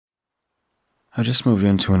I just moved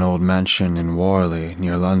into an old mansion in Warley,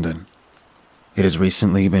 near London. It has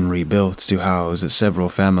recently been rebuilt to house several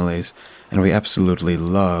families, and we absolutely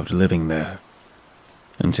loved living there.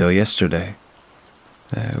 Until yesterday.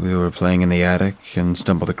 We were playing in the attic and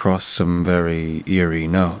stumbled across some very eerie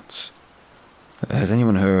notes. Has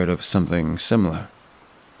anyone heard of something similar?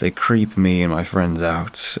 They creep me and my friends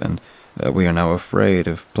out, and we are now afraid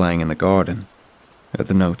of playing in the garden.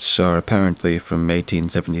 The notes are apparently from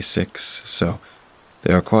 1876, so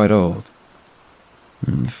they are quite old.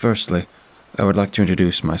 Firstly, I would like to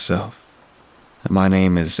introduce myself. My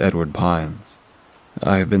name is Edward Pines.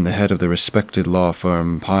 I have been the head of the respected law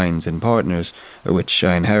firm Pines & Partners, which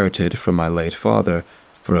I inherited from my late father,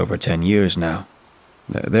 for over 10 years now.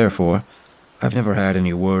 Therefore, I've never had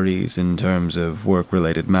any worries in terms of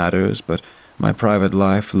work-related matters, but my private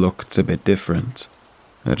life looked a bit different.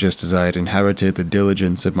 Just as I had inherited the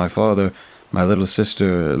diligence of my father, my little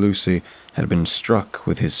sister, Lucy, had been struck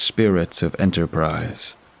with his spirit of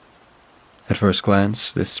enterprise. At first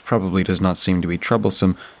glance, this probably does not seem to be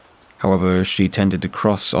troublesome. However, she tended to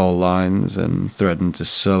cross all lines and threatened to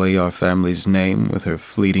sully our family's name with her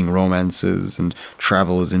fleeting romances and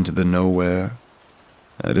travels into the nowhere.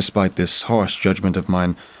 Despite this harsh judgment of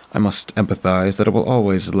mine, I must empathize that I will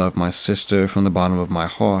always love my sister from the bottom of my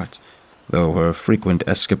heart, though her frequent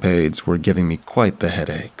escapades were giving me quite the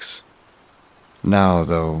headaches. Now,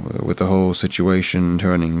 though, with the whole situation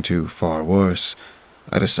turning to far worse,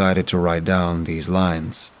 I decided to write down these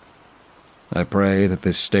lines. I pray that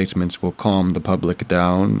this statement will calm the public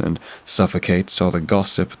down and suffocate all the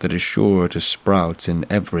gossip that is sure to sprout in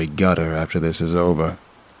every gutter after this is over.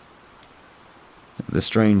 The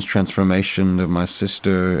strange transformation of my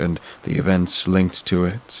sister and the events linked to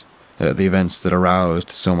it, the events that aroused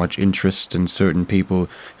so much interest in certain people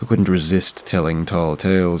who couldn't resist telling tall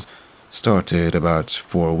tales, started about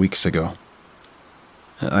 4 weeks ago.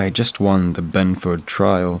 I had just won the Benford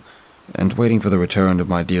trial, and waiting for the return of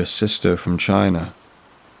my dear sister from China.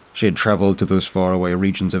 She had traveled to those faraway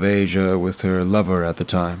regions of Asia with her lover at the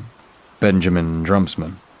time, Benjamin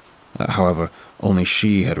Drumsman. However, only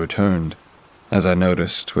she had returned, as I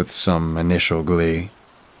noticed with some initial glee.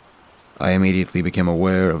 I immediately became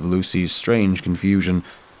aware of Lucy's strange confusion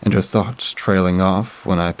and her thoughts trailing off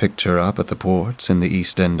when I picked her up at the port in the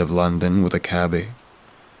East End of London with a cabbie.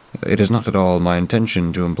 It is not at all my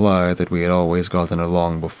intention to imply that we had always gotten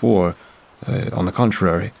along before, on the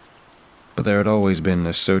contrary, but there had always been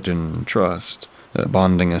a certain trust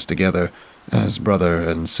bonding us together as brother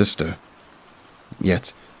and sister.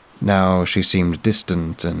 Yet, now she seemed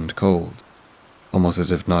distant and cold, almost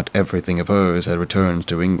as if not everything of hers had returned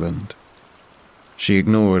to England. She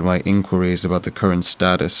ignored my inquiries about the current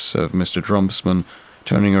status of Mr. Drumsman,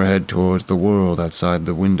 turning her head towards the world outside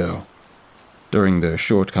the window. During the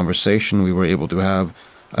short conversation we were able to have,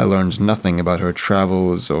 I learned nothing about her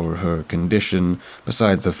travels or her condition,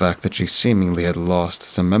 besides the fact that she seemingly had lost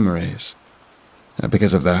some memories.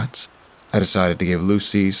 Because of that, I decided to give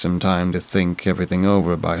Lucy some time to think everything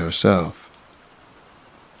over by herself.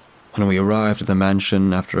 When we arrived at the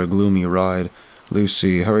mansion after a gloomy ride,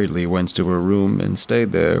 Lucy hurriedly went to her room and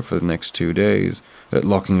stayed there for the next 2 days,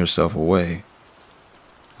 locking herself away.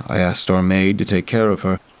 I asked our maid to take care of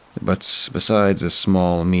her, but besides a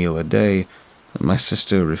small meal a day, my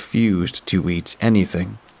sister refused to eat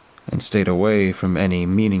anything and stayed away from any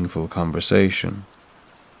meaningful conversation.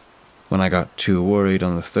 When I got too worried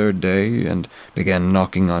on the 3rd day and began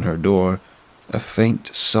knocking on her door, a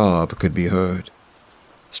faint sob could be heard,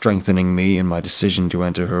 strengthening me in my decision to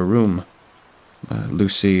enter her room.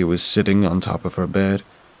 Lucy was sitting on top of her bed,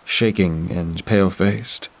 shaking and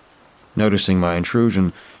pale-faced. Noticing my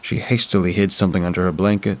intrusion, she hastily hid something under her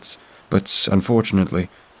blankets, but unfortunately,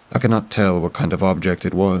 I could not tell what kind of object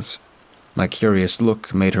it was. My curious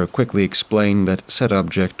look made her quickly explain that said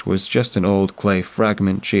object was just an old clay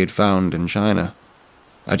fragment she had found in China.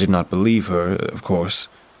 I did not believe her, of course,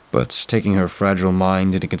 but taking her fragile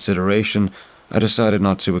mind into consideration, I decided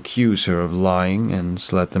not to accuse her of lying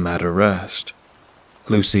and let the matter rest.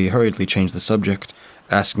 Lucy hurriedly changed the subject,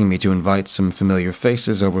 asking me to invite some familiar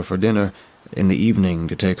faces over for dinner in the evening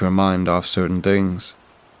to take her mind off certain things.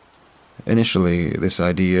 Initially, this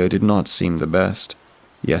idea did not seem the best,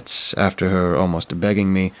 yet after her almost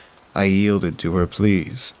begging me, I yielded to her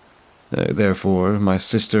pleas. Therefore, my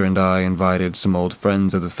sister and I invited some old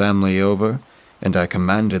friends of the family over, and I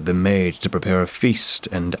commanded the maid to prepare a feast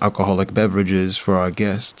and alcoholic beverages for our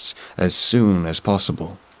guests as soon as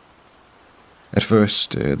possible. At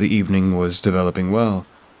first, the evening was developing well.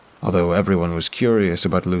 Although everyone was curious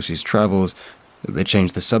about Lucy's travels, they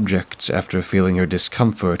changed the subject after feeling her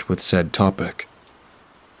discomfort with said topic.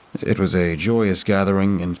 It was a joyous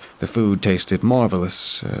gathering, and the food tasted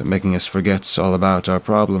marvelous, making us forget all about our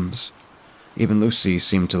problems. Even Lucy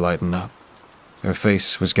seemed to lighten up. Her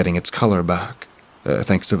face was getting its color back,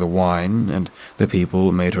 thanks to the wine, and the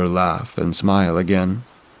people made her laugh and smile again.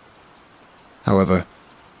 However,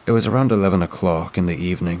 it was around 11 o'clock in the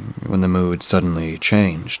evening when the mood suddenly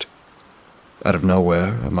changed. Out of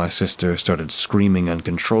nowhere, my sister started screaming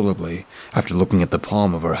uncontrollably after looking at the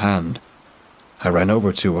palm of her hand. I ran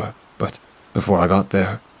over to her, but before I got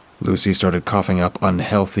there, Lucy started coughing up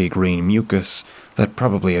unhealthy green mucus that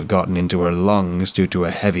probably had gotten into her lungs due to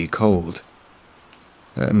a heavy cold.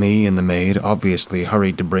 Me and the maid obviously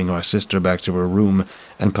hurried to bring our sister back to her room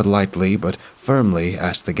and politely but firmly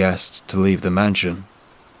asked the guests to leave the mansion.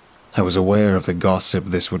 I was aware of the gossip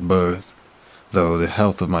this would birth, though the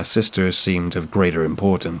health of my sister seemed of greater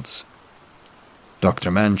importance.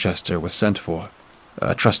 Dr. Manchester was sent for,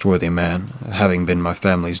 a trustworthy man, having been my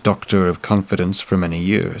family's doctor of confidence for many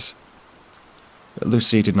years.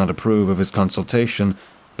 Lucy did not approve of his consultation,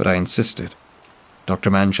 but I insisted. Dr.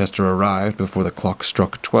 Manchester arrived before the clock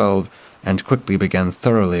struck 12 and quickly began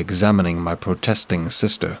thoroughly examining my protesting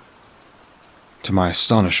sister. To my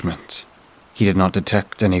astonishment, he did not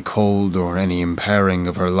detect any cold or any impairing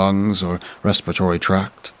of her lungs or respiratory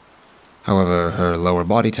tract. However, her lower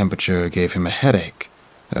body temperature gave him a headache.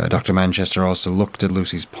 Dr. Manchester also looked at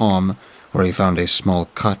Lucy's palm, where he found a small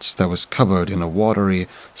cut that was covered in a watery,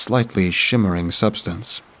 slightly shimmering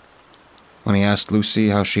substance. When he asked Lucy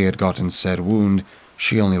how she had gotten said wound,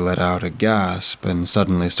 she only let out a gasp and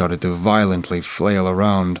suddenly started to violently flail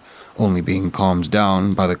around, only being calmed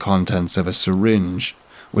down by the contents of a syringe,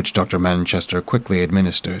 which Dr. Manchester quickly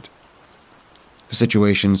administered. The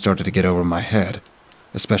situation started to get over my head,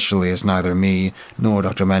 especially as neither me nor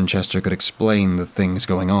Dr. Manchester could explain the things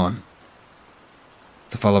going on.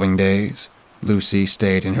 The following days, Lucy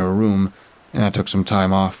stayed in her room, and I took some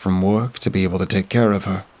time off from work to be able to take care of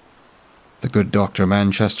her. The good Dr.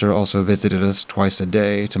 Manchester also visited us twice a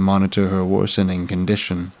day to monitor her worsening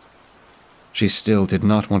condition. She still did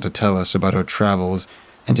not want to tell us about her travels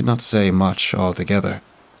and did not say much altogether.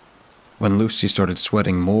 When Lucy started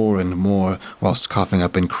sweating more and more whilst coughing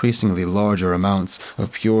up increasingly larger amounts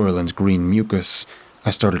of purulent green mucus, I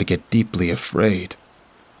started to get deeply afraid.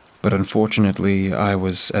 But unfortunately, I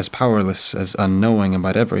was as powerless as unknowing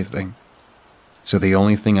about everything. So the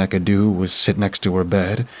only thing I could do was sit next to her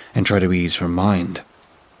bed and try to ease her mind.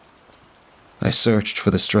 I searched for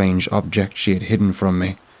the strange object she had hidden from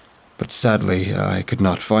me, but sadly I could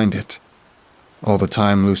not find it. All the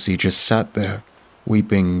time Lucy just sat there,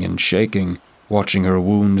 weeping and shaking, watching her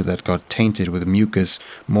wound that got tainted with mucus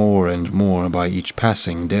more and more by each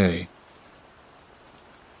passing day.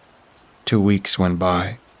 2 weeks went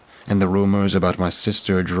by, and the rumors about my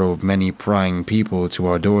sister drove many prying people to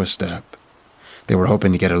our doorstep. They were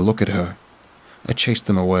hoping to get a look at her. I chased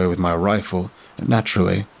them away with my rifle,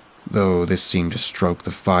 naturally, though this seemed to stoke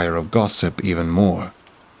the fire of gossip even more.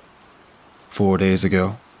 4 days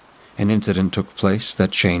ago, an incident took place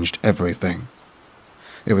that changed everything.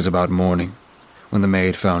 It was about morning, when the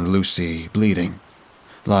maid found Lucy bleeding,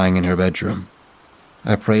 lying in her bedroom.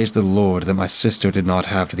 I praised the Lord that my sister did not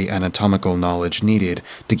have the anatomical knowledge needed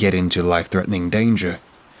to get into life-threatening danger.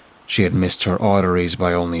 She had missed her arteries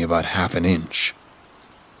by only about half an inch.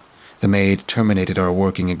 The maid terminated our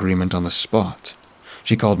working agreement on the spot.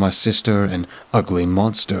 She called my sister an ugly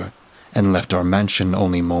monster and left our mansion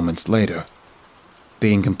only moments later.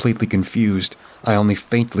 Being completely confused, I only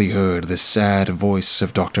faintly heard the sad voice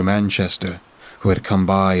of Dr. Manchester, who had come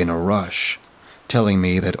by in a rush, telling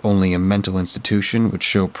me that only a mental institution would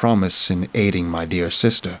show promise in aiding my dear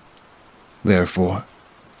sister. Therefore,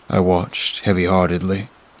 I watched heavy-heartedly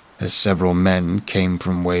as several men came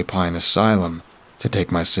from Waypine Asylum to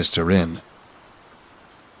take my sister in.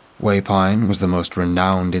 Waypine was the most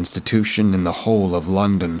renowned institution in the whole of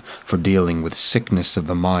London for dealing with sickness of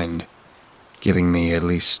the mind, giving me at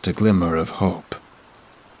least a glimmer of hope.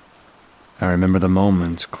 I remember the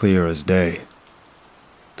moment clear as day.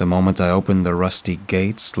 The moment I opened the rusty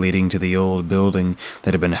gates leading to the old building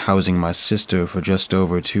that had been housing my sister for just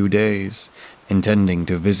over 2 days, intending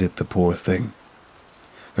to visit the poor thing.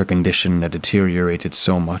 Her condition had deteriorated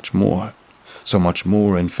so much more,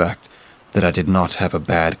 in fact, that I did not have a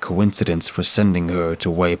bad coincidence for sending her to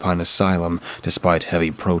Waypine Asylum despite heavy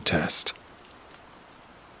protest.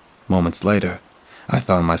 Moments later, I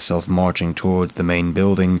found myself marching towards the main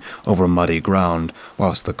building over muddy ground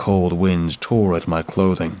whilst the cold wind tore at my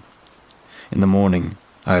clothing. In the morning,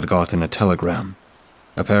 I had gotten a telegram.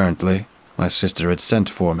 Apparently, my sister had sent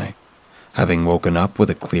for me, having woken up with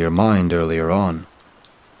a clear mind earlier on.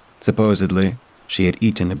 Supposedly, she had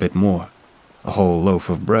eaten a bit more, a whole loaf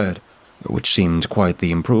of bread, which seemed quite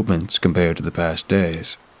the improvement compared to the past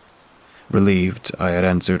days. Relieved, I had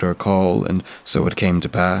answered her call, and so it came to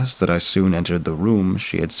pass that I soon entered the room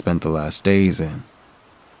she had spent the last days in.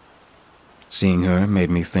 Seeing her made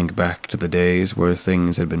me think back to the days where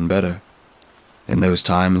things had been better. In those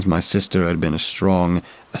times, my sister had been a strong,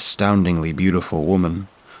 astoundingly beautiful woman,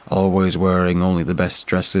 always wearing only the best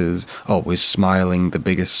dresses, always smiling the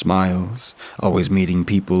biggest smiles, always meeting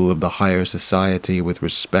people of the higher society with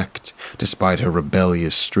respect, despite her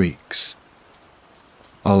rebellious streaks.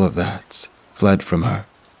 All of that fled from her,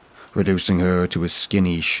 reducing her to a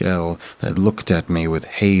skinny shell that looked at me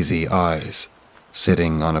with hazy eyes,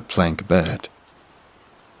 sitting on a plank bed.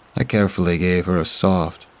 I carefully gave her a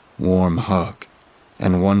soft, warm hug,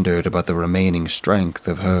 and wondered about the remaining strength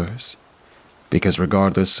of hers, because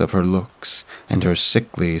regardless of her looks and her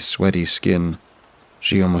sickly, sweaty skin,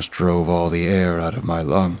 she almost drove all the air out of my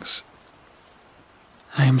lungs.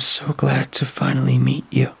 I am so glad to finally meet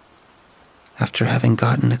you, after having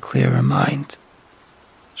gotten a clearer mind,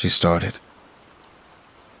 she started.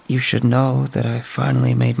 You should know that I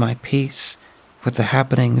finally made my peace with the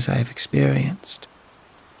happenings I have experienced,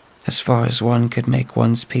 as far as one could make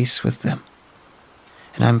one's peace with them,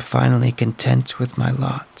 and I'm finally content with my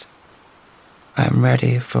lot. I am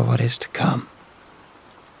ready for what is to come.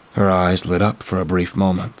 Her eyes lit up for a brief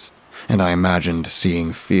moment, and I imagined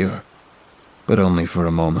seeing fear, but only for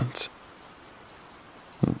a moment.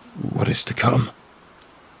 What is to come?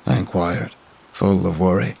 I inquired, full of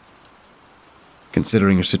worry.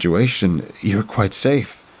 Considering your situation, you're quite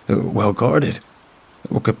safe, well guarded.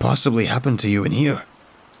 What could possibly happen to you in here?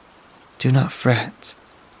 Do not fret.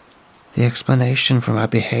 The explanation for my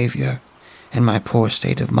behavior and my poor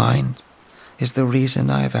state of mind is the reason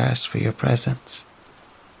I have asked for your presence,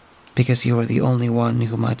 because you are the only one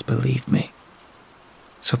who might believe me.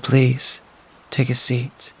 So please, take a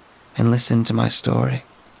seat and listen to my story,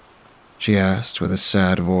 she asked with a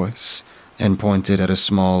sad voice, and pointed at a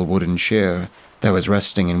small wooden chair that was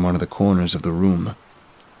resting in one of the corners of the room.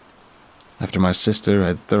 After my sister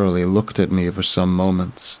had thoroughly looked at me for some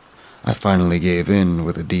moments, I finally gave in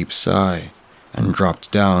with a deep sigh and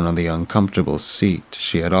dropped down on the uncomfortable seat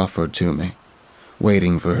she had offered to me,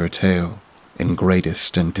 waiting for her tale in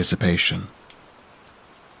greatest anticipation.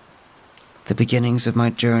 The beginnings of my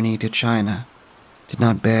journey to China did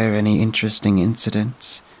not bear any interesting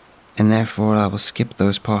incidents, and therefore I will skip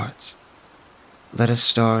those parts. Let us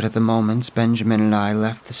start at the moment Benjamin and I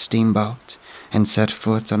left the steamboat and set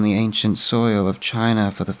foot on the ancient soil of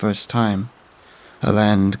China for the first time, a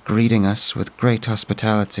land greeting us with great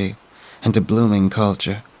hospitality and a blooming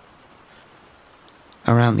culture.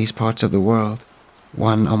 Around these parts of the world,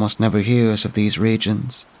 one almost never hears of these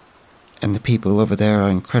regions, and the people over there are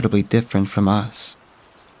incredibly different from us.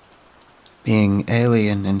 Being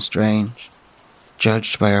alien and strange,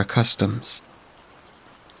 judged by our customs.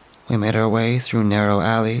 We made our way through narrow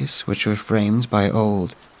alleys which were framed by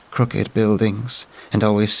old, crooked buildings and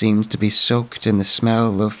always seemed to be soaked in the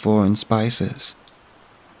smell of foreign spices.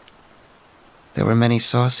 There were many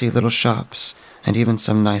saucy little shops and even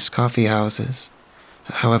some nice coffee houses.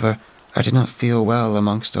 However, I did not feel well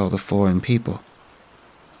amongst all the foreign people.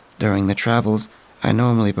 During the travels, I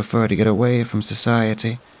normally prefer to get away from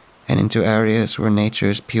society and into areas where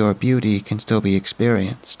nature's pure beauty can still be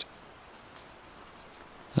experienced.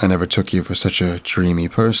 I never took you for such a dreamy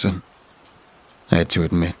person, I had to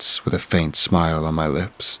admit with a faint smile on my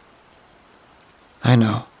lips. I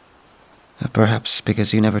know. Perhaps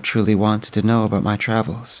because you never truly wanted to know about my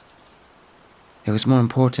travels. It was more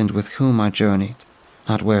important with whom I journeyed,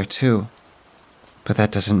 not where to, but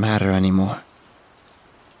that doesn't matter anymore.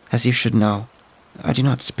 As you should know, I do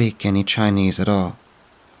not speak any Chinese at all.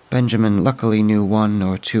 Benjamin luckily knew 1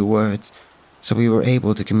 or 2 words, so we were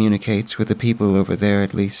able to communicate with the people over there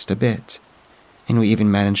at least a bit, and we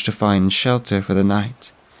even managed to find shelter for the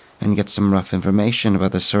night and get some rough information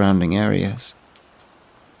about the surrounding areas.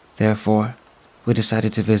 Therefore, we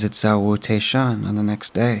decided to visit Zhao Teishan on the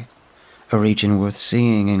next day, a region worth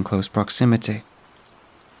seeing in close proximity.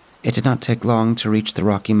 It did not take long to reach the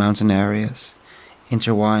Rocky Mountain areas,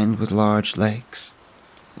 intertwined with large lakes.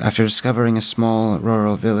 After discovering a small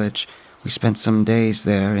rural village, we spent some days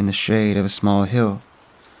there in the shade of a small hill.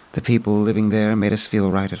 The people living there made us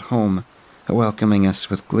feel right at home, welcoming us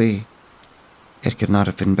with glee. It could not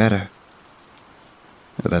have been better.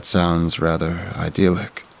 That sounds rather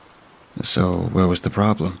idyllic. So where was the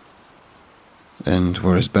problem? And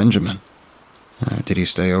where is Benjamin? Did he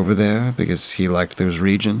stay over there because he liked those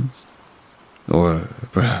regions? Or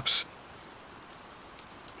perhaps...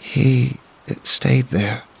 He stayed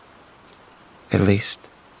there. At least,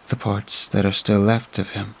 the parts that are still left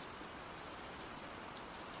of him.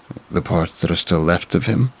 The parts that are still left of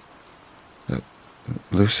him?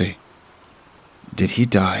 Lucy, did he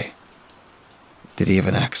die? Did he have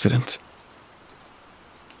an accident?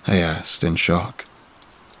 I asked in shock.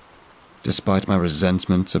 Despite my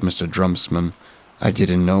resentment of Mr. Drumsman, I did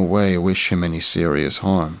in no way wish him any serious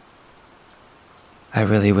harm. I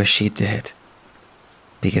really wish he did,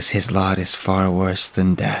 because his lot is far worse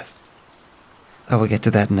than death. I will get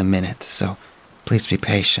to that in a minute, so please be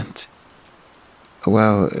patient.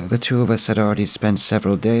 Well, the two of us had already spent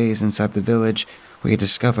several days inside the village we had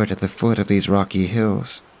discovered at the foot of these rocky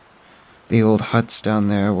hills. The old huts down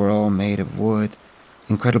there were all made of wood,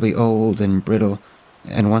 incredibly old and brittle,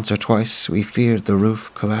 and once or twice we feared the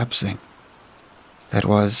roof collapsing. That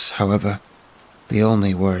was, however, the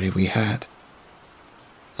only worry we had.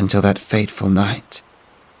 Until that fateful night,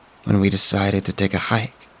 when we decided to take a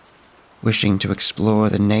hike, wishing to explore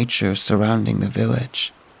the nature surrounding the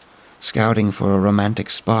village, scouting for a romantic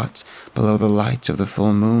spot below the light of the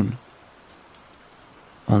full moon.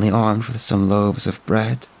 Only armed with some loaves of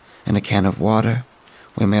bread and a can of water,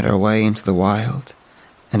 we made our way into the wild,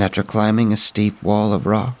 and after climbing a steep wall of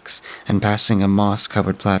rocks and passing a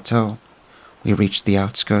moss-covered plateau, we reached the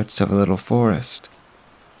outskirts of a little forest.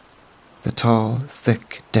 The tall,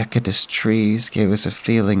 thick, decadus trees gave us a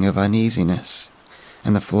feeling of uneasiness,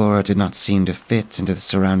 and the flora did not seem to fit into the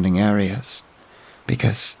surrounding areas,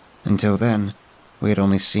 because, until then, we had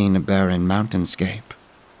only seen a barren mountainscape.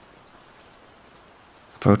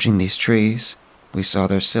 Approaching these trees, we saw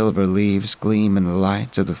their silver leaves gleam in the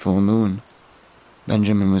light of the full moon.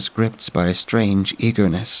 Benjamin was gripped by a strange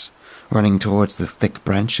eagerness, running towards the thick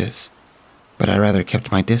branches, but I rather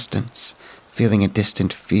kept my distance, feeling a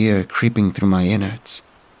distant fear creeping through my innards.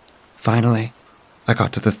 Finally, I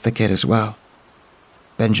got to the thicket as well.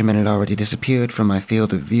 Benjamin had already disappeared from my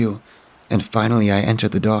field of view, and finally I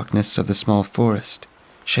entered the darkness of the small forest,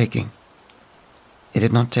 shaking. It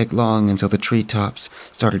did not take long until the treetops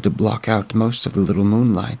started to block out most of the little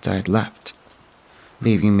moonlight I had left,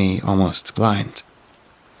 leaving me almost blind.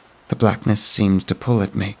 The blackness seemed to pull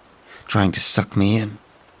at me, trying to suck me in.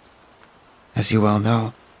 As you well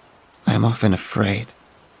know, I am often afraid,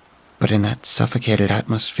 but in that suffocated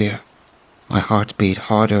atmosphere, my heart beat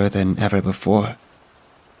harder than ever before.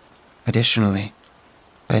 Additionally,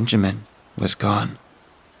 Benjamin was gone.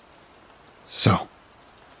 So,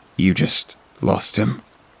 you just lost him?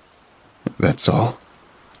 That's all?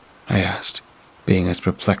 I asked, being as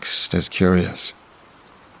perplexed as curious.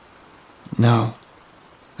 No,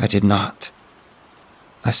 I did not.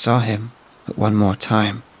 I saw him one more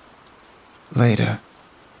time. Later,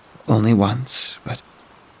 only once, but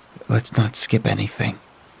let's not skip anything.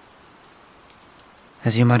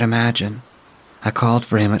 As you might imagine, I called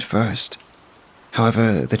for him at first.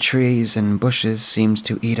 However, the trees and bushes seemed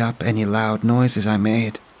to eat up any loud noises I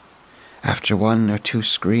made. After one or two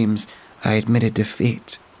screams, I admitted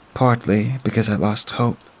defeat, partly because I lost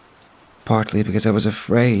hope, partly because I was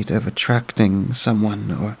afraid of attracting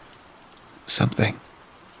someone or something.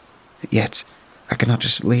 Yet, I could not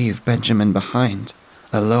just leave Benjamin behind,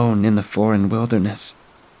 alone in the foreign wilderness.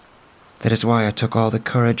 That is why I took all the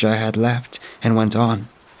courage I had left and went on,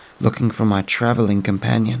 looking for my traveling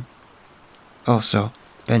companion. Also,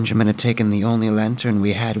 Benjamin had taken the only lantern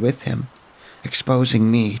we had with him,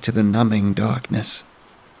 exposing me to the numbing darkness.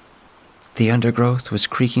 The undergrowth was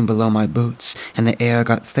creaking below my boots, and the air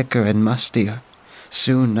got thicker and mustier.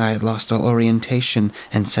 Soon I had lost all orientation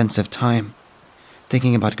and sense of time.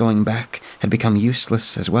 Thinking about going back had become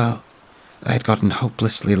useless as well. I had gotten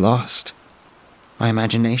hopelessly lost. My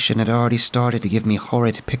imagination had already started to give me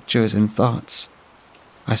horrid pictures and thoughts.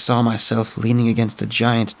 I saw myself leaning against a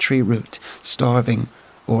giant tree root, starving,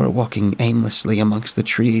 or walking aimlessly amongst the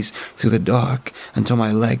trees through the dark until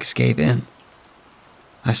my legs gave in.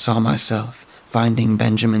 I saw myself finding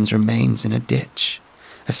Benjamin's remains in a ditch,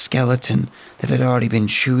 a skeleton that had already been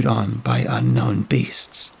chewed on by unknown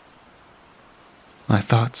beasts. My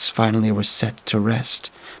thoughts finally were set to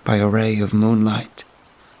rest by a ray of moonlight,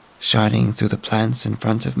 shining through the plants in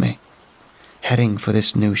front of me. Heading for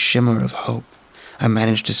this new shimmer of hope, I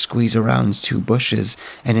managed to squeeze around two bushes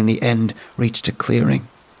and in the end reached a clearing,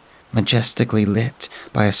 majestically lit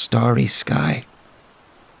by a starry sky.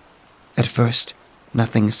 At first,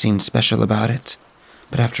 nothing seemed special about it,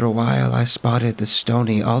 but after a while I spotted the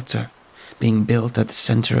stony altar being built at the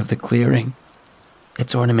center of the clearing.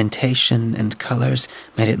 Its ornamentation and colors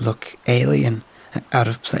made it look alien, out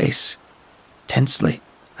of place. Tensely,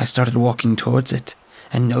 I started walking towards it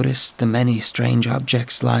and noticed the many strange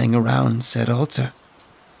objects lying around said altar.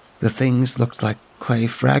 The things looked like clay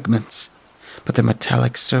fragments, but the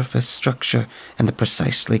metallic surface structure and the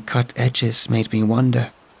precisely cut edges made me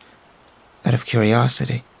wonder. Out of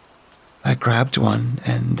curiosity, I grabbed one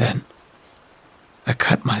and then I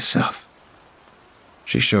cut myself.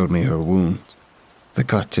 She showed me her wound. The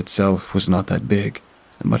cut itself was not that big,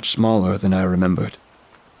 and much smaller than I remembered.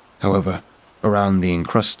 However, around the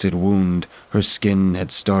encrusted wound, her skin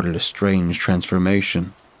had started a strange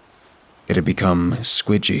transformation. It had become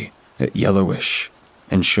squidgy, yellowish,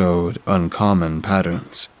 and showed uncommon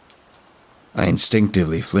patterns. I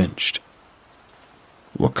instinctively flinched.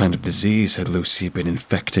 What kind of disease had Lucy been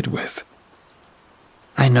infected with?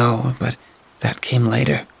 I know, but that came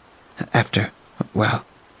later. After, well,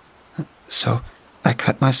 so I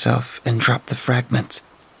cut myself and dropped the fragment.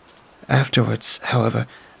 Afterwards, however,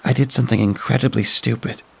 I did something incredibly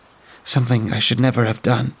stupid, something I should never have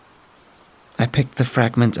done. I picked the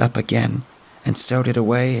fragment up again and stowed it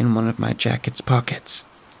away in one of my jacket's pockets.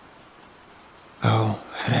 Oh,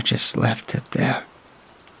 had I just left it there,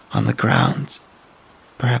 on the ground,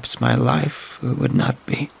 perhaps my life would not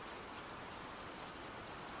be.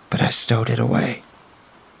 But I stowed it away.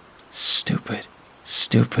 Stupid,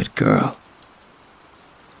 stupid girl.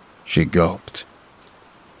 She gulped.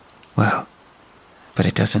 Well, but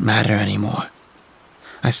it doesn't matter anymore.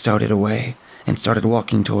 I stowed it away and started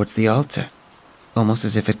walking towards the altar, almost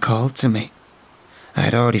as if it called to me. I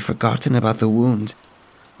had already forgotten about the wound.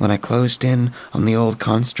 When I closed in on the old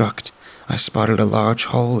construct, I spotted a large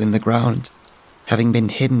hole in the ground, having been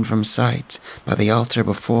hidden from sight by the altar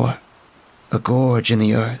before. A gorge in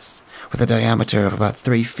the earth, with a diameter of about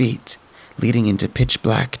 3 feet, leading into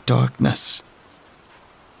pitch-black darkness.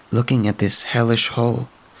 Looking at this hellish hole,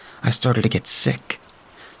 I started to get sick,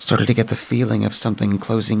 started to get the feeling of something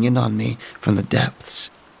closing in on me from the depths,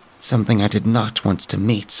 something I did not want to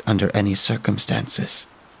meet under any circumstances.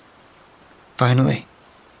 Finally,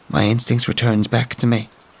 my instincts returned back to me,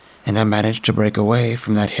 and I managed to break away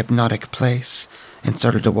from that hypnotic place and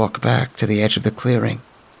started to walk back to the edge of the clearing.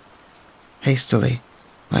 Hastily,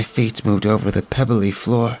 my feet moved over the pebbly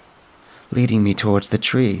floor, leading me towards the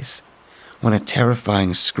trees, when a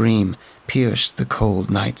terrifying scream pierced the cold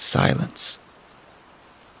night silence.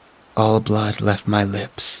 All blood left my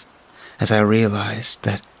lips as I realized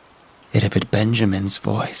that it had been Benjamin's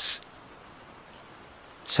voice.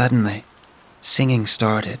 Suddenly, singing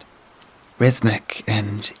started, rhythmic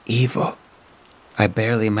and evil. I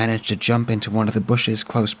barely managed to jump into one of the bushes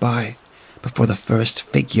close by before the first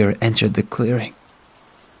figure entered the clearing.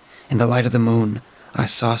 In the light of the moon, I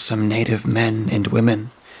saw some native men and women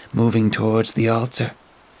moving towards the altar,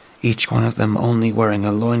 each one of them only wearing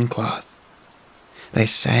a loincloth. They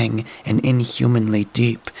sang an inhumanly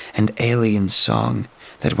deep and alien song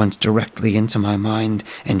that went directly into my mind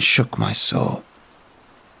and shook my soul.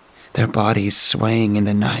 Their bodies swaying in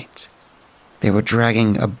the night, they were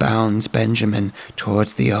dragging a bound Benjamin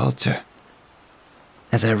towards the altar.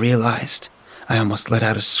 As I realized, I almost let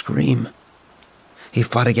out a scream. He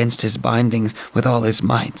fought against his bindings with all his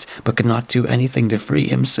might, but could not do anything to free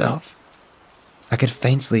himself. I could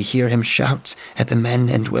faintly hear him shout at the men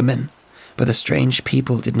and women, but the strange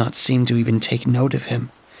people did not seem to even take note of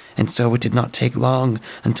him, and so it did not take long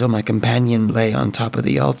until my companion lay on top of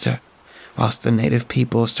the altar, whilst the native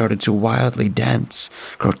people started to wildly dance,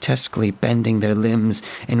 grotesquely bending their limbs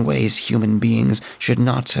in ways human beings should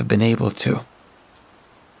not have been able to.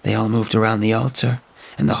 They all moved around the altar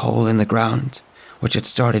and the hole in the ground, which had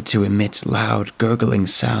started to emit loud gurgling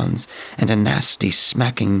sounds and a nasty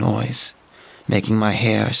smacking noise, making my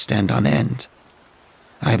hair stand on end.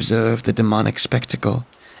 I observed the demonic spectacle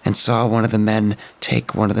and saw one of the men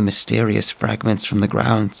take one of the mysterious fragments from the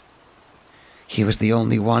ground. He was the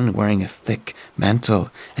only one wearing a thick mantle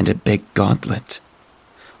and a big gauntlet,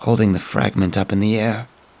 holding the fragment up in the air.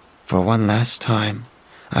 For one last time,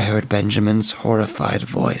 I heard Benjamin's horrified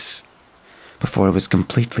voice, before it was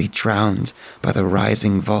completely drowned by the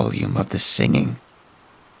rising volume of the singing.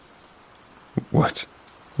 What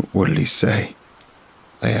did he say?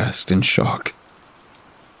 I asked in shock.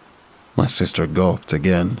 My sister gulped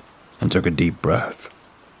again and took a deep breath.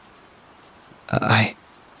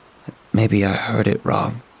 Maybe I heard it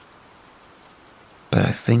wrong, but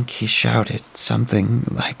I think he shouted something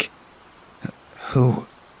like,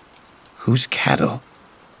 Whose cattle?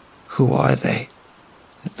 Who are they?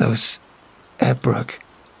 Those Ebrugh.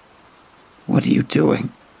 What are you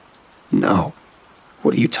doing? No.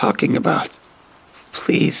 What are you talking about?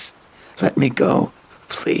 Please, let me go.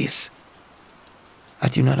 Please. I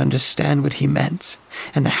do not understand what he meant,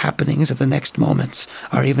 and the happenings of the next moments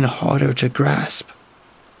are even harder to grasp.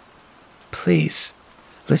 Please,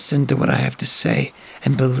 listen to what I have to say,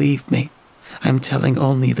 and believe me, I am telling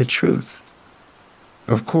only the truth.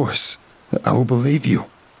 Of course, I will believe you,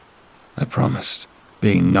 I promised,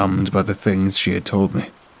 being numbed by the things she had told me.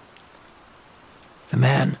 The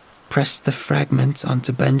man pressed the fragment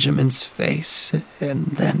onto Benjamin's face, and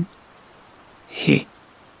then he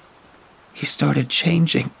started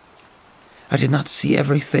changing. I did not see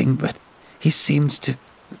everything, but he seemed to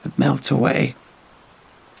melt away.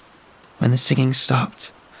 When the singing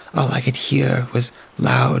stopped, all I could hear was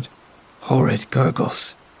loud, horrid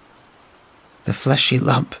gurgles. The fleshy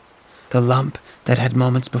lump, the lump that had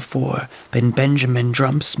moments before been Benjamin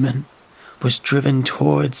Drumpsman, was driven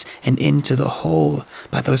towards and into the hole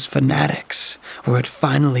by those fanatics, where it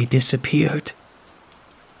finally disappeared.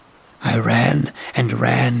 I ran and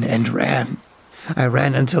ran and ran. I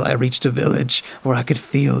ran until I reached a village where I could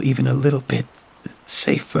feel even a little bit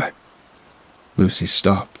safer. Lucy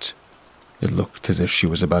stopped. It looked as if she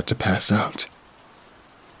was about to pass out.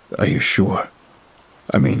 Are you sure?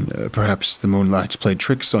 I mean, perhaps the moonlight played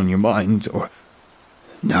tricks on your mind, or...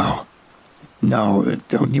 No,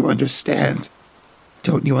 don't you understand?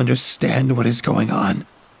 Don't you understand what is going on?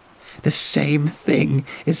 The same thing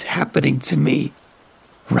is happening to me.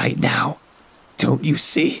 Right now. Don't you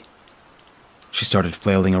see? She started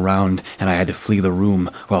flailing around, and I had to flee the room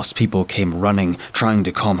whilst people came running, trying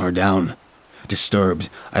to calm her down. Disturbed,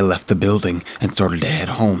 I left the building and started to head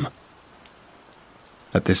home.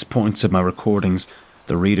 At this point of my recordings,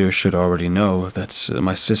 the reader should already know that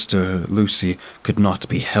my sister, Lucy, could not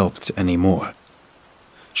be helped anymore.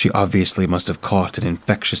 She obviously must have caught an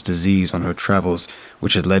infectious disease on her travels,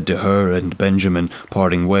 which had led to her and Benjamin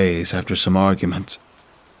parting ways after some argument.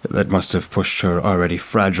 That must have pushed her already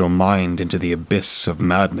fragile mind into the abyss of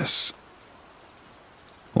madness.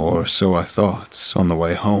 Or so I thought on the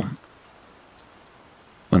way home.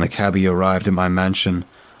 When the cabbie arrived at my mansion,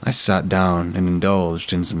 I sat down and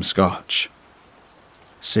indulged in some scotch.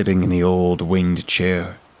 Sitting in the old winged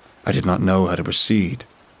chair, I did not know how to proceed.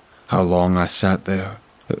 How long I sat there,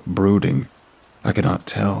 brooding, I could not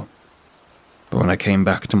tell. But when I came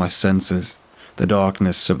back to my senses, the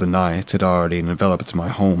darkness of the night had already enveloped my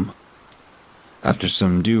home. After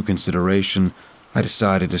some due consideration, I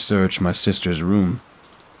decided to search my sister's room.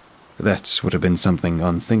 That would have been something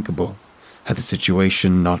unthinkable, had the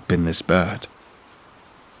situation not been this bad.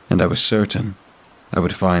 And I was certain I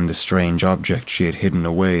would find the strange object she had hidden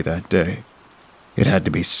away that day. It had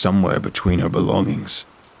to be somewhere between her belongings.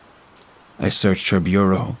 I searched her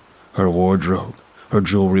bureau, her wardrobe, her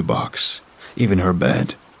jewelry box, even her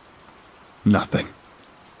bed. Nothing.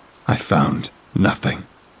 I found nothing.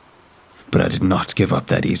 But I did not give up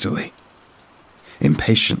that easily.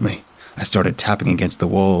 Impatiently, I started tapping against the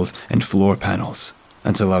walls and floor panels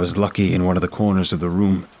until I was lucky in one of the corners of the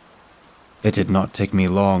room. It did not take me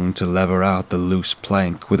long to lever out the loose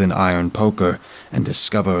plank with an iron poker and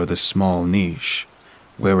discover the small niche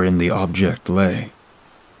wherein the object lay,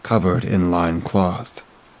 covered in lined cloth.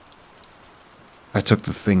 I took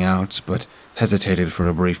the thing out, but hesitated for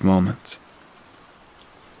a brief moment.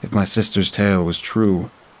 If my sister's tale was true,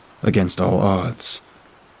 against all odds,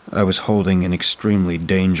 I was holding an extremely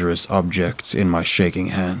dangerous object in my shaking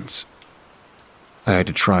hands. I had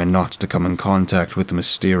to try not to come in contact with the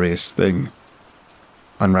mysterious thing.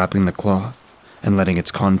 Unwrapping the cloth and letting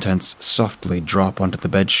its contents softly drop onto the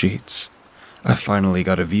bedsheets, I finally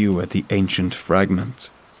got a view at the ancient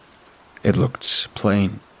fragment. It looked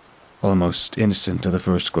plain, almost innocent at the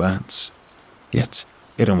first glance, yet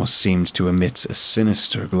it almost seemed to emit a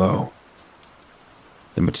sinister glow.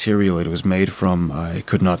 The material it was made from I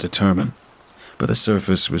could not determine, but the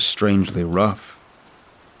surface was strangely rough.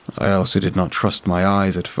 I also did not trust my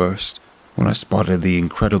eyes at first when I spotted the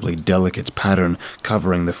incredibly delicate pattern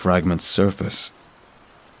covering the fragment's surface.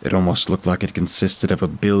 It almost looked like it consisted of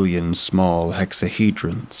 1 billion small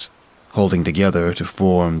hexahedrons, holding together to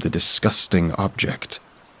form the disgusting object.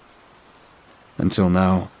 Until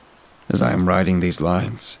now, as I am writing these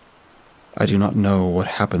lines, I do not know what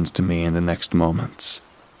happened to me in the next moments.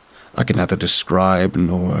 I can neither describe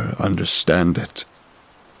nor understand it.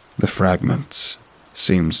 The fragment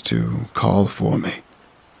seems to call for me,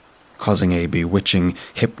 causing a bewitching,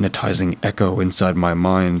 hypnotizing echo inside my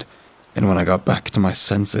mind, and when I got back to my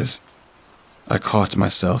senses, I caught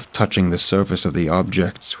myself touching the surface of the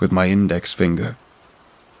object with my index finger.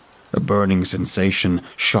 A burning sensation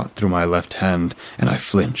shot through my left hand, and I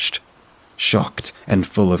flinched, shocked and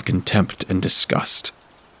full of contempt and disgust.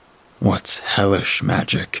 What hellish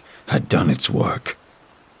magic had done its work?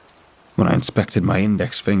 When I inspected my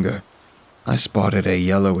index finger, I spotted a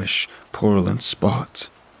yellowish, purulent spot,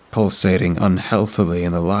 pulsating unhealthily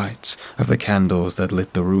in the light of the candles that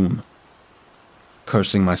lit the room.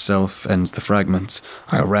 Cursing myself and the fragment,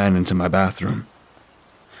 I ran into my bathroom.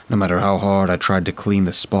 No matter how hard I tried to clean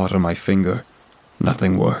the spot on my finger,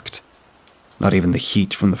 nothing worked. Not even the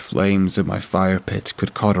heat from the flames of my fire pit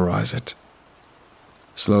could cauterize it.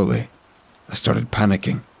 Slowly, I started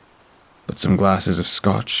panicking, but some glasses of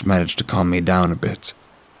scotch managed to calm me down a bit.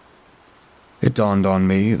 It dawned on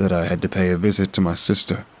me that I had to pay a visit to my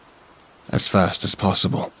sister, as fast as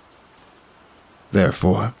possible.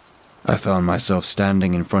 Therefore, I found myself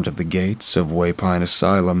standing in front of the gates of Waypine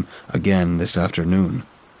Asylum again this afternoon.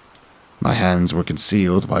 My hands were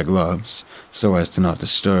concealed by gloves, so as to not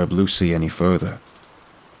disturb Lucy any further.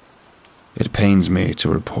 It pains me to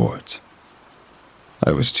report,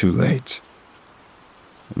 I was too late.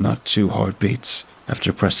 Not 2 heartbeats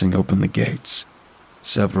after pressing open the gates,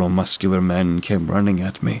 several muscular men came running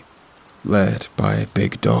at me, led by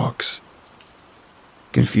big dogs.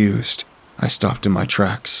 Confused, I stopped in my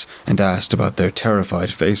tracks and asked about their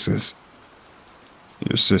terrified faces.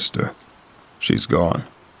 "Your sister, she's gone,"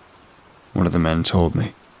 one of the men told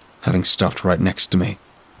me, having stopped right next to me,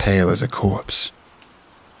 pale as a corpse.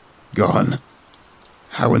 "Gone?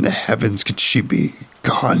 How in the heavens could she be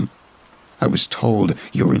gone? I was told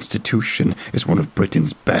your institution is one of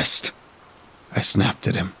Britain's best." I snapped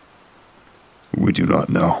at him. "We do not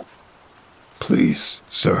know. Please,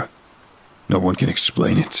 sir, no one can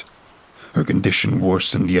explain it. Her condition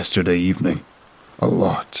worsened yesterday evening. A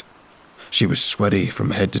lot. She was sweaty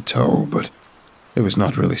from head to toe, but it was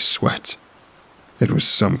not really sweat. It was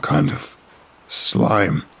some kind of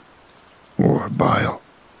slime or bile.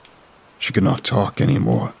 She could not talk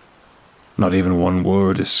anymore. Not even one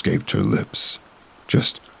word escaped her lips,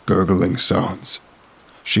 just gurgling sounds.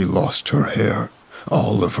 She lost her hair,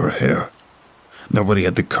 all of her hair. Nobody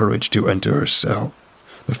had the courage to enter her cell.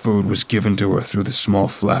 The food was given to her through the small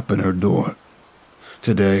flap in her door.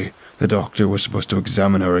 Today, the doctor was supposed to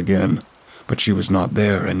examine her again, but she was not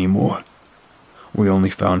there anymore. We only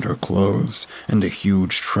found her clothes and a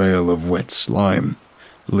huge trail of wet slime,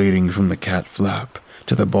 leading from the cat flap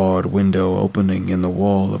to the barred window opening in the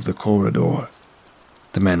wall of the corridor.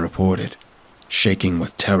 The man reported, shaking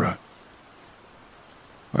with terror.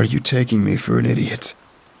 "Are you taking me for an idiot?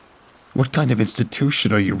 What kind of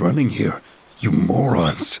institution are you running here, you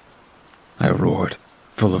morons?" I roared,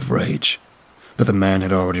 full of rage, but the man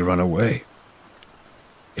had already run away.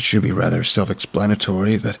 It should be rather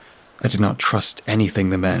self-explanatory that I did not trust anything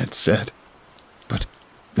the man had said, but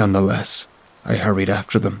nonetheless, I hurried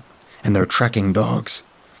after them and their tracking dogs,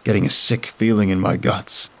 getting a sick feeling in my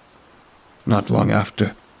guts. Not long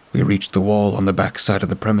after, we reached the wall on the back side of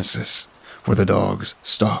the premises, where the dogs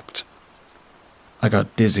stopped. I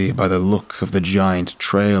got dizzy by the look of the giant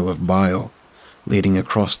trail of bile leading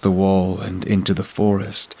across the wall and into the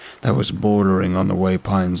forest that was bordering on the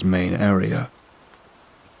Waypine's main area.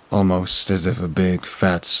 Almost as if a big,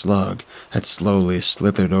 fat slug had slowly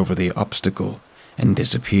slithered over the obstacle and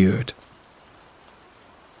disappeared.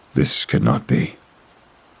 This could not be.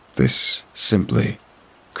 This simply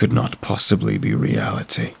could not possibly be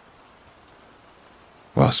reality.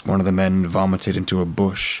 Whilst one of the men vomited into a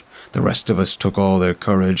bush, the rest of us took all their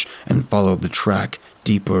courage and followed the track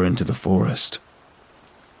deeper into the forest.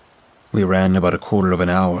 We ran about a quarter of an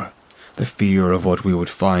hour, the fear of what we would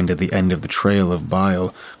find at the end of the trail of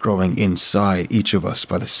bile growing inside each of us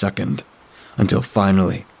by the second, until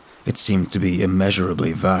finally it seemed to be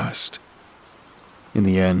immeasurably vast. In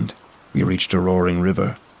the end, we reached a roaring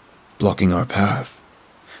river, blocking our path.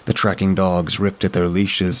 The tracking dogs ripped at their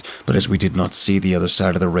leashes, but as we did not see the other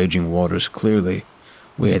side of the raging waters clearly,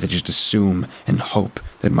 we had to just assume and hope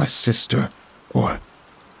that my sister, or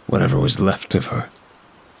whatever was left of her,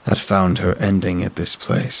 had found her ending at this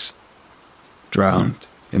place, drowned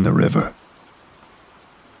in the river.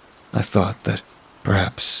 I thought that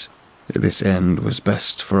perhaps this end was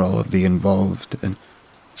best for all of the involved, and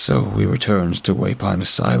so we returned to Waypine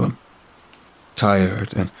Asylum,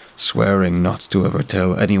 tired and swearing not to ever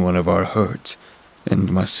tell anyone of our hurt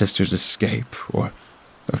and my sister's escape or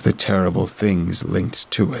of the terrible things linked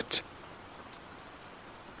to it.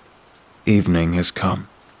 Evening has come,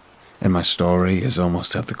 and my story is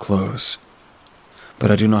almost at the close, but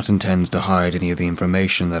I do not intend to hide any of the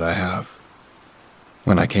information that I have.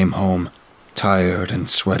 When I came home, tired and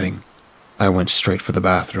sweating, I went straight for the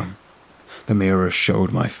bathroom. The mirror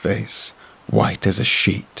showed my face, white as a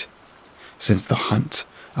sheet. Since the hunt,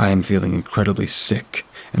 I am feeling incredibly sick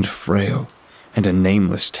and frail, and a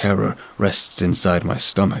nameless terror rests inside my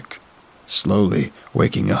stomach, slowly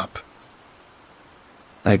waking up.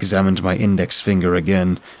 I examined my index finger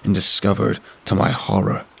again and discovered, to my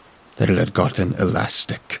horror, that it had gotten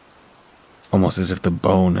elastic, almost as if the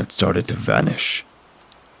bone had started to vanish.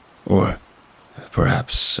 Or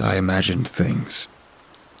perhaps I imagined things.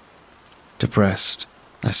 Depressed,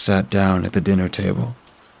 I sat down at the dinner table,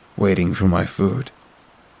 waiting for my food.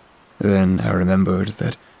 Then I remembered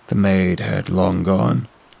that the maid had long gone.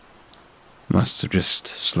 Must have just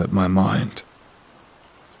slipped my mind.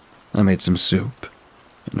 I made some soup,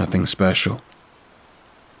 nothing special.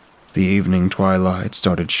 The evening twilight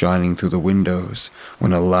started shining through the windows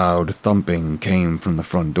when a loud thumping came from the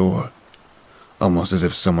front door, almost as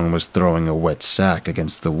if someone was throwing a wet sack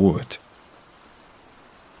against the wood.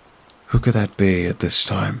 Who could that be at this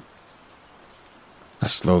time? I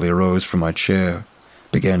slowly rose from my chair,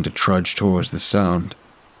 began to trudge towards the sound.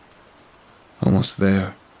 Almost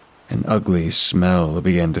there, an ugly smell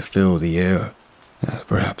began to fill the air,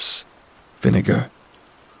 perhaps vinegar.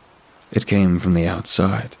 It came from the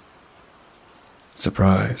outside.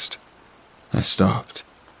 Surprised, I stopped.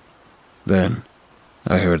 Then,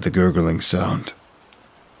 I heard the gurgling sound.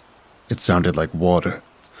 It sounded like water,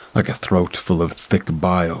 like a throat full of thick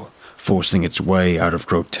bile, forcing its way out of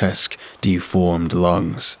grotesque, deformed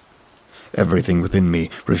lungs. Everything within me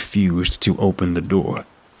refused to open the door,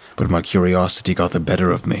 but my curiosity got the better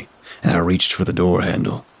of me, and I reached for the door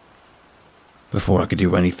handle. Before I could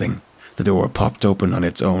do anything, the door popped open on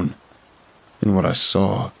its own, and what I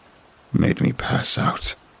saw made me pass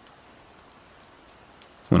out.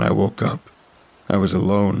 When I woke up, I was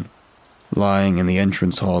alone, lying in the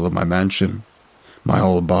entrance hall of my mansion, my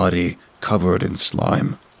whole body covered in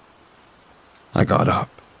slime. I got up,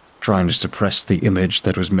 trying to suppress the image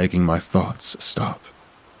that was making my thoughts stop.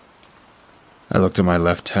 I looked at my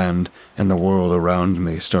left hand, and the world around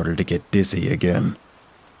me started to get dizzy again.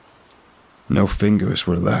 No fingers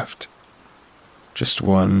were left. Just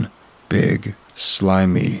one big,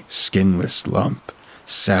 slimy, skinless lump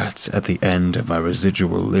sat at the end of my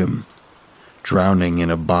residual limb, drowning in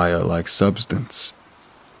a bile-like substance.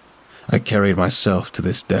 I carried myself to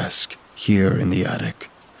this desk, here in the attic,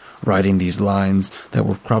 writing these lines that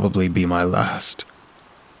will probably be my last.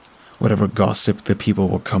 Whatever gossip the people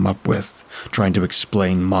will come up with, trying to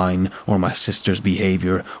explain mine or my sister's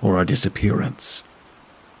behavior or our disappearance.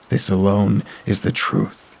 This alone is the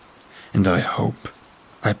truth, and I hope,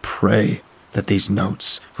 I pray that these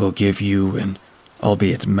notes will give you an,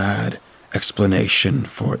 albeit mad, explanation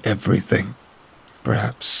for everything,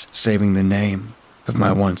 perhaps saving the name of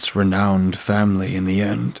my once renowned family in the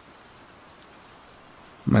end.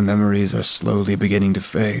 My memories are slowly beginning to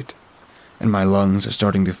fade, and my lungs are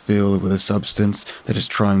starting to fill with a substance that is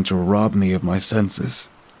trying to rob me of my senses.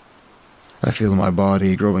 I feel my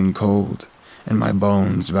body growing cold, and my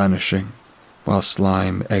bones vanishing, while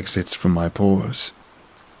slime exits from my pores.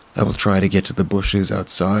 I will try to get to the bushes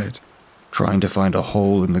outside, trying to find a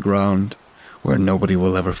hole in the ground where nobody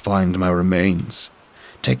will ever find my remains,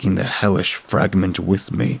 taking the hellish fragment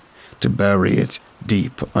with me to bury it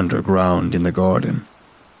deep underground in the garden.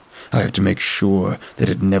 I have to make sure that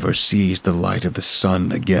it never sees the light of the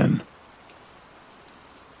sun again.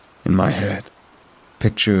 In my head,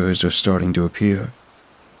 pictures are starting to appear.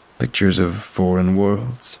 Pictures of foreign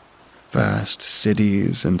worlds, vast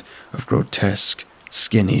cities, and of grotesque,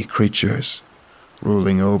 skinny creatures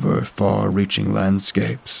ruling over far-reaching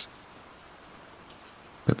landscapes.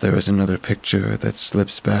 But there is another picture that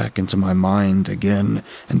slips back into my mind again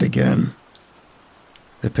and again.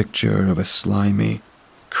 The picture of a slimy,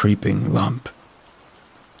 creeping lump.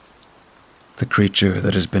 The creature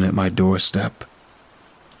that has been at my doorstep,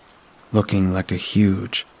 looking like a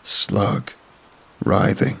huge slug,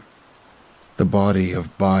 writhing, the body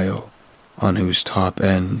of bile on whose top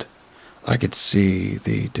end I could see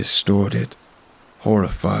the distorted,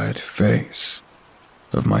 horrified face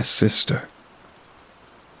of my sister.